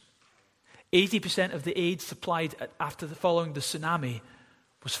believers. 80% of the aid supplied following the tsunami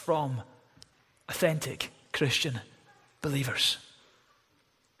was from authentic Christian believers.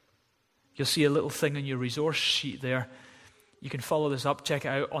 You'll see a little thing on your resource sheet there. You can follow this up, check it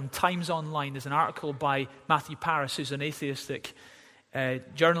out. On Times Online, there's an article by Matthew Parris, who's an atheistic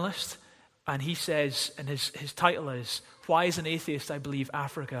journalist, and he says, and his title is, "Why as an atheist I believe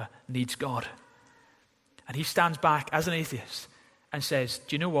Africa needs God." And he stands back as an atheist and says,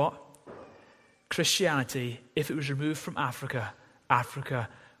 do you know what? Christianity, if it was removed from Africa, Africa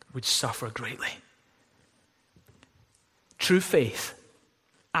would suffer greatly. True faith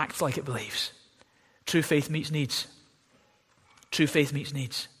acts like it believes. True faith meets needs. True faith meets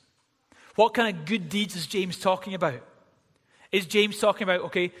needs. What kind of good deeds is James talking about? Is James talking about,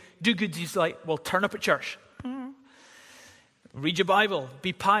 okay, do good deeds like, well, turn up at church, read your Bible,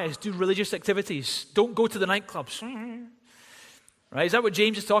 be pious, do religious activities, don't go to the nightclubs, right? Is that what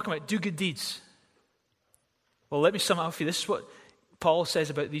James is talking about? Do good deeds. Well, let me sum it up for you. This is what Paul says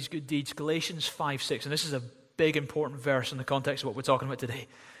about these good deeds. Galatians 5:6, and this is a big important verse in the context of what we're talking about today.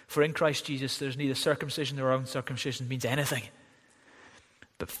 For in Christ Jesus, there's neither circumcision nor uncircumcision means anything,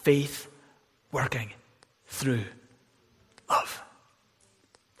 but faith working through love.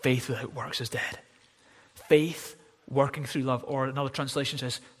 Faith without works is dead. Faith working through love, or another translation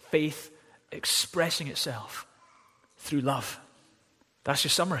says, faith expressing itself through love. That's your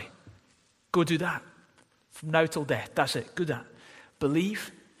summary. Go do that. From now till death. That's it. Go do that.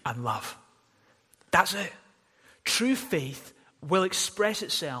 Believe and love. That's it. True faith will express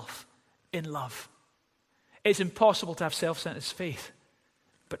itself in love. It's impossible to have self-centered faith,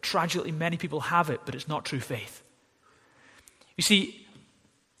 but tragically many people have it, but it's not true faith. You see,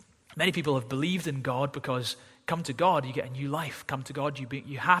 many people have believed in God because come to God, you get a new life. Come to God,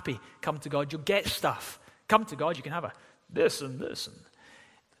 you're happy. Come to God, you'll get stuff. Come to God, you can have this and this. And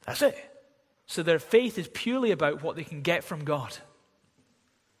that's it. So their faith is purely about what they can get from God.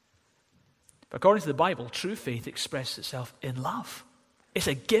 But according to the Bible, true faith expresses itself in love. It's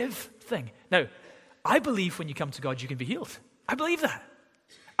a give thing. Now, I believe when you come to God, you can be healed. I believe that.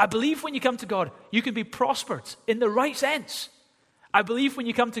 I believe when you come to God, you can be prospered in the right sense. I believe when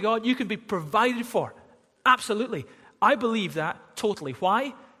you come to God, you can be provided for. Absolutely. I believe that totally.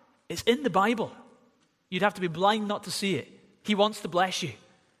 Why? It's in the Bible. You'd have to be blind not to see it. He wants to bless you.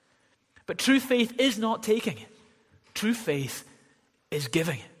 But true faith is not taking. True faith is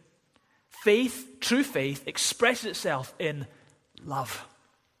giving. True faith expresses itself in love.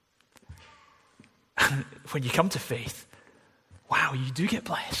 And when you come to faith, wow, you do get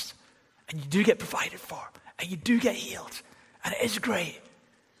blessed. And you do get provided for. And you do get healed. And it is great.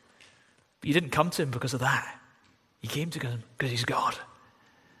 But you didn't come to him because of that. You came to him because he's God.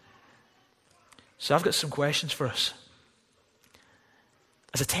 So I've got some questions for us.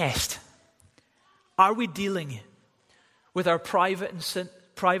 As a test, are we dealing with our private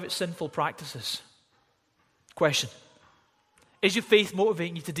sinful practices? Question. Is your faith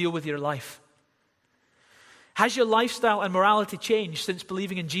motivating you to deal with your life? Has your lifestyle and morality changed since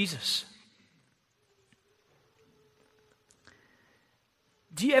believing in Jesus?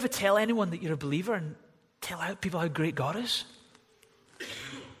 Do you ever tell anyone that you're a believer and tell people how great God is?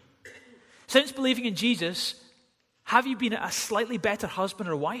 Since believing in Jesus, have you been a slightly better husband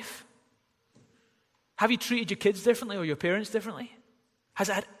or wife? Have you treated your kids differently or your parents differently? Has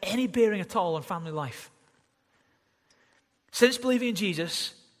it had any bearing at all on family life? Since believing in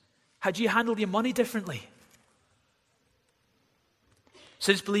Jesus, had you handled your money differently?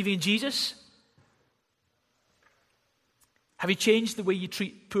 Since believing in Jesus, have you changed the way you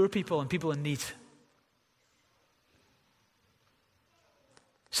treat poor people and people in need?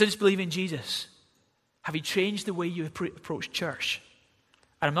 Since believing in Jesus, have you changed the way you approach church?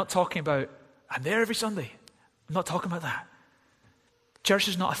 And I'm not talking about, I'm there every Sunday. I'm not talking about that. Church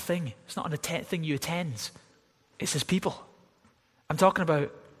is not a thing. It's not a thing you attend. It's his people. I'm talking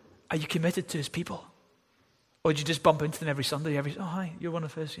about, are you committed to his people? Or do you just bump into them every Sunday? Oh, hi, you're one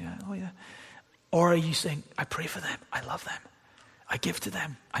of his. Yeah, oh, yeah. Or are you saying, I pray for them. I love them. I give to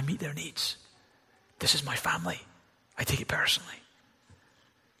them. I meet their needs. This is my family. I take it personally.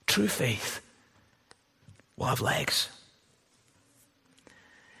 True faith will have legs.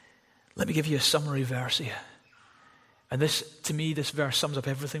 Let me give you a summary verse here. And this, to me, this verse sums up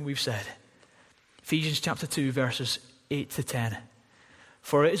everything we've said. Ephesians chapter 2, verses 8 to 10.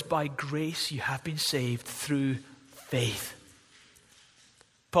 For it is by grace you have been saved through faith.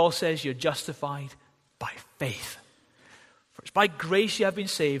 Paul says you're justified by faith. For it's by grace you have been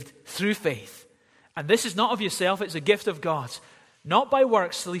saved through faith. And this is not of yourself, it's a gift of God. Not by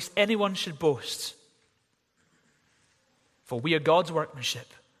works, lest anyone should boast. For we are God's workmanship,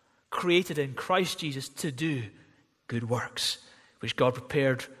 created in Christ Jesus to do good works, which God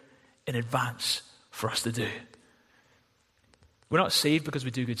prepared in advance for us to do. We're not saved because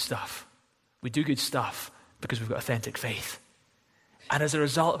we do good stuff. We do good stuff because we've got authentic faith. And as a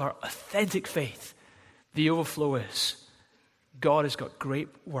result of our authentic faith, the overflow is God has got great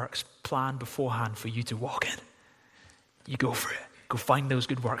works planned beforehand for you to walk in. You go for it. Go find those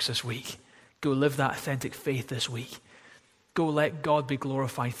good works this week. Go live that authentic faith this week. Go let God be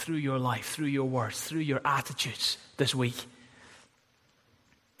glorified through your life, through your words, through your attitudes this week.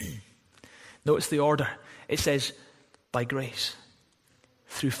 Notice the order. It says, by grace,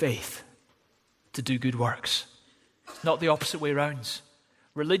 through faith, to do good works. Not the opposite way around.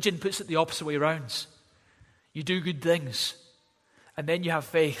 Religion puts it the opposite way around. You do good things, and then you have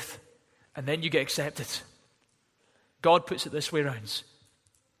faith, and then you get accepted. God puts it this way around.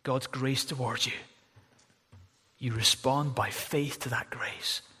 God's grace towards you. You respond by faith to that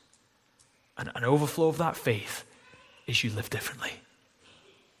grace. And an overflow of that faith is you live differently.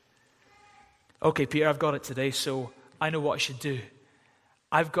 Okay, Peter, I've got it today, so I know what I should do.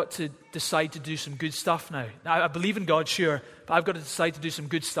 I've got to decide to do some good stuff now. Now, I believe in God, sure, but I've got to decide to do some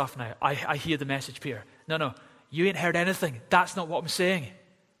good stuff now. I hear the message, Peter. No, you ain't heard anything. That's not what I'm saying.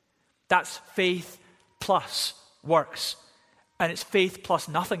 That's faith plus works. And it's faith plus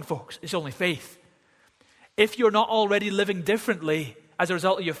nothing, folks. It's only faith. If you're not already living differently as a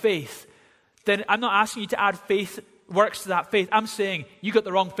result of your faith, then I'm not asking you to add faith, works to that faith. I'm saying you got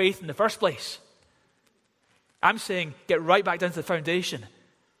the wrong faith in the first place. I'm saying get right back down to the foundation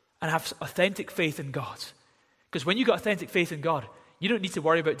and have authentic faith in God. Because when you've got authentic faith in God, you don't need to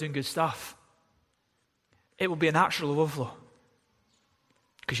worry about doing good stuff. It will be a natural overflow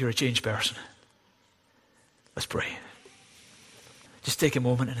because you're a changed person. Let's pray. Just take a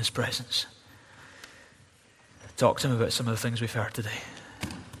moment in His presence. Talk to Him about some of the things we've heard today.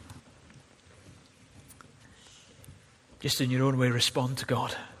 Just in your own way, respond to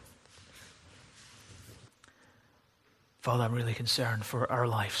God. Father, I'm really concerned for our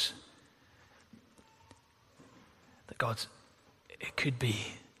lives. That God, it could be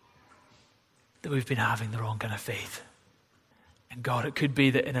that we've been having the wrong kind of faith. And God, it could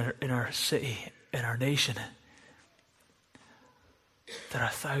be that in our city, in our nation, there are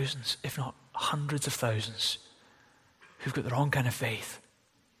thousands, if not hundreds of thousands, who've got the wrong kind of faith.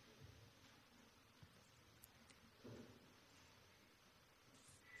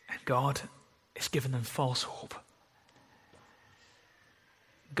 And God is giving them false hope.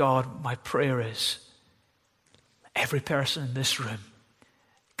 God, my prayer is every person in this room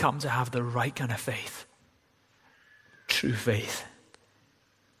come to have the right kind of faith. True faith.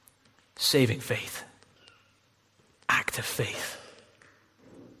 Saving faith. Active faith.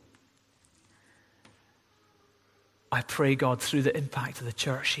 I pray, God, through the impact of the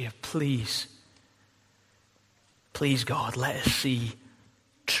church here, please, God, let us see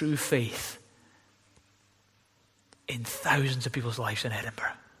true faith in thousands of people's lives in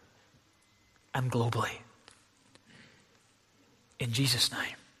Edinburgh and globally. In Jesus'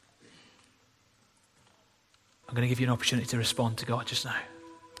 name. I'm going to give you an opportunity to respond to God just now.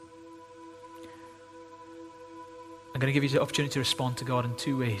 I'm going to give you the opportunity to respond to God in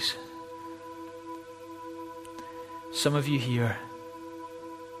two ways. Some of you here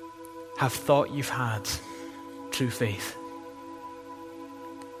have thought you've had true faith,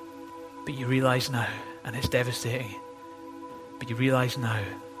 but you realize now, and it's devastating, but you realize now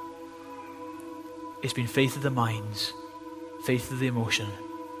it's been faith of the minds, faith of the emotion,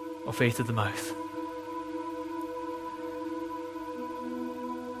 or faith of the mouth.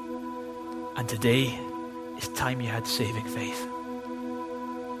 And today, it's time you had saving faith.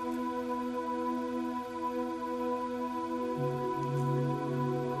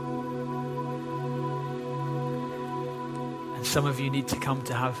 And some of you need to come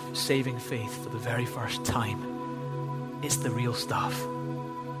to have saving faith for the very first time. It's the real stuff.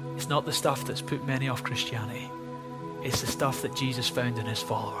 It's not the stuff that's put many off Christianity. It's the stuff that Jesus found in His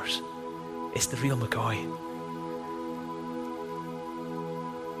followers. It's the real McCoy.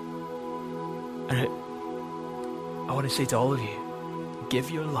 And I want to say to all of you, give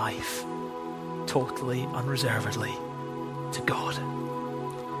your life totally, unreservedly to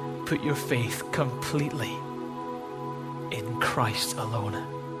God. Put your faith completely in Christ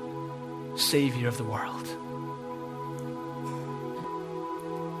alone, Savior of the world.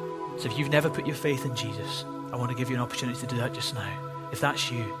 So if you've never put your faith in Jesus, I want to give you an opportunity to do that just now. If that's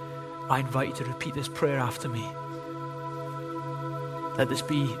you, I invite you to repeat this prayer after me. Let this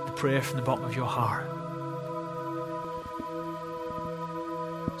be the prayer from the bottom of your heart.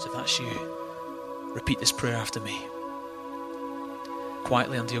 So if that's you, repeat this prayer after me.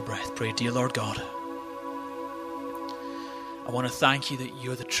 Quietly under your breath, pray, Dear Lord God, I want to thank you that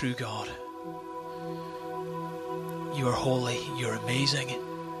you're the true God. You are holy, you're amazing,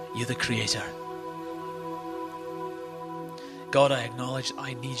 you're the Creator. God, I acknowledge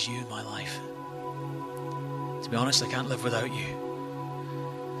I need you in my life. To be honest, I can't live without you.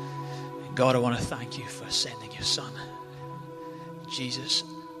 And God, I want to thank you for sending your Son. Jesus,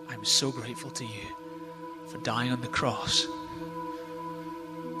 I'm so grateful to you for dying on the cross,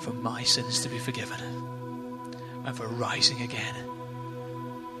 for my sins to be forgiven, and for rising again.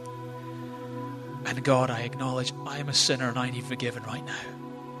 And God, I acknowledge I am a sinner and I need forgiven right now.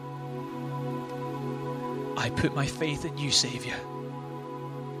 I put my faith in you, Saviour.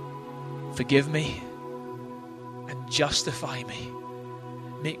 Forgive me and justify me.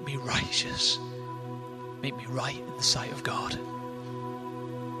 Make me righteous. Make me right in the sight of God.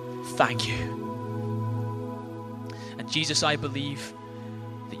 Thank you. And Jesus, I believe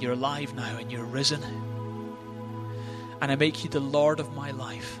that you're alive now and you're risen. And I make you the Lord of my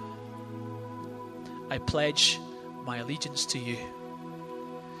life. I pledge my allegiance to you.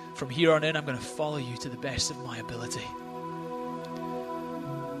 From here on in, I'm going to follow you to the best of my ability.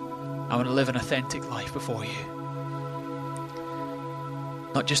 I want to live an authentic life before you.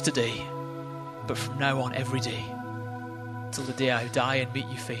 Not just today, but from now on every day, till the day I die and meet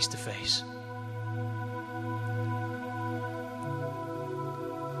you face to face.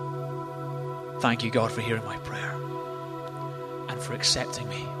 Thank you, God, for hearing my prayer and for accepting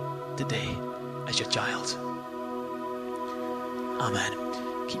me today as your child. Amen.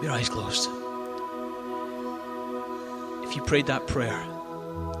 Keep your eyes closed. If you prayed that prayer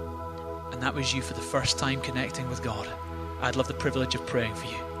and that was you for the first time connecting with God, I'd love the privilege of praying for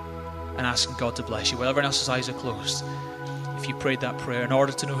you and asking God to bless you. While everyone else's eyes are closed, if you prayed that prayer, in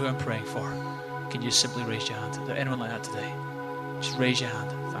order to know who I'm praying for, can you simply raise your hand? Is there anyone like that today? Just raise your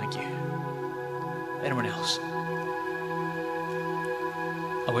hand. Thank you. Anyone else?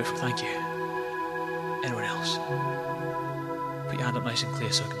 I'll wait for thank you. Anyone else? Put your hand up nice and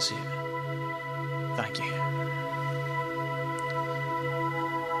clear so I can see it. Thank you.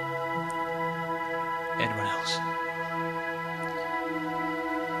 Anyone else?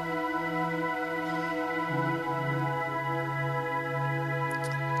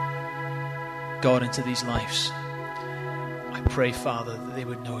 God, into these lives, I pray, Father, that they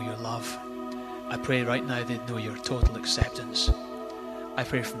would know your love. I pray right now they'd know your total acceptance. I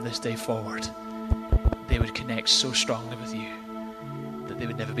pray from this day forward, they would connect so strongly with you that they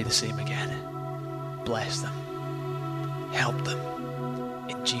would never be the same again. Bless them. Help them.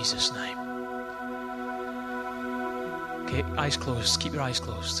 In Jesus' name. Okay, eyes closed. Keep your eyes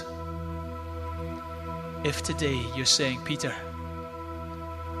closed. If today you're saying, Peter,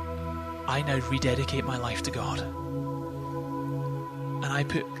 I now rededicate my life to God, and I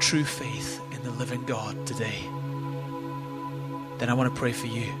put true faith in the living God today, then I want to pray for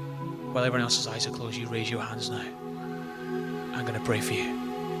you. While everyone else's eyes are closed, you raise your hands now. I'm going to pray for you.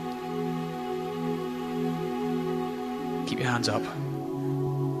 Keep your hands up.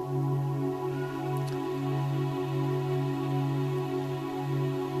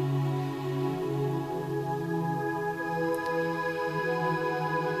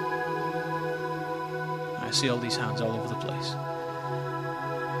 I see all these hands all over the place.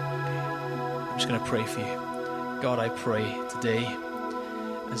 I'm just going to pray for you. God, I pray today,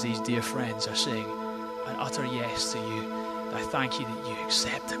 as these dear friends are saying an utter yes to you, that I thank you that you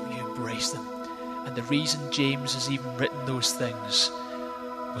accept them, you embrace them. And the reason James has even written those things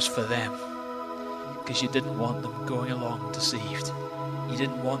was for them, because you didn't want them going along deceived. You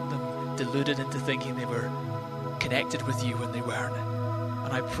didn't want them deluded into thinking they were connected with you when they weren't.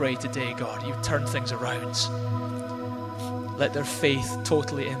 And I pray today, God, you turn things around. Let their faith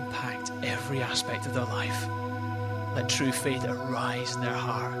totally impact every aspect of their life. Let true faith arise in their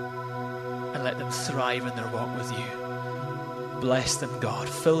heart, and let them thrive in their walk with you. Bless them, God.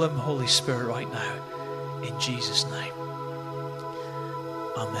 Fill them, Holy Spirit, right now. In Jesus' name.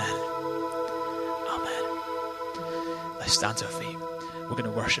 Amen. Amen. Let's stand to our feet. We're going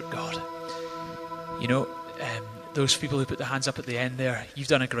to worship God. You know, those people who put their hands up at the end there, you've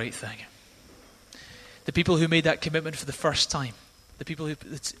done a great thing. The people who made that commitment for the first time, the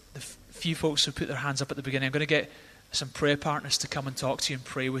few folks who put their hands up at the beginning, I'm going to get some prayer partners to come and talk to you and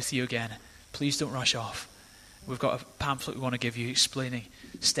pray with you again. Please don't rush off. We've got a pamphlet we want to give you explaining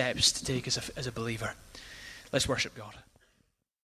steps to take as a believer. Let's worship God.